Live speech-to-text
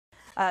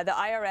The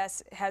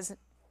IRS has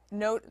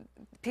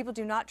people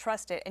do not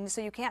trust it, and so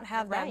you can't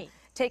have them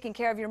taking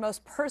care of your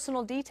most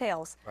personal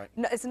details.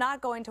 No, it's not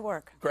going to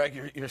work. Greg,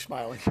 you're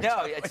smiling.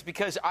 No, it's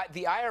because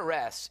the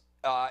IRS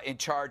in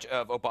charge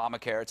of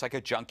Obamacare, it's like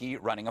a junkie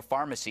running a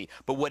pharmacy.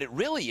 But what it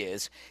really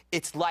is,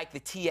 it's like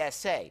the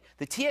TSA.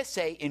 The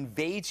TSA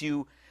invades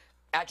you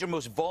at your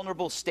most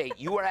vulnerable state.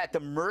 You are at the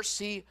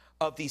mercy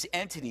of these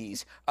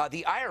entities.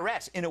 The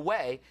IRS, in a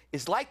way,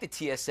 is like the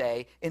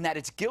TSA in that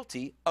it's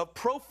guilty of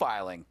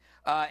profiling.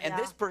 And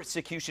this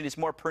persecution is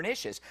more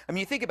pernicious. I mean,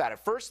 you think about it.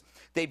 First,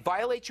 they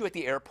violate you at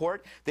the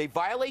airport. They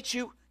violate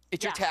you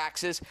at your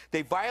taxes.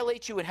 They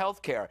violate you in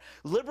health care.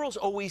 Liberals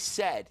always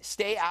said,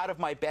 stay out of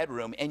my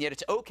bedroom, and yet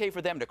it's okay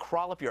for them to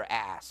crawl up your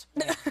ass.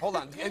 Hold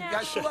on.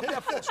 Guys, pull up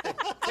that full screen.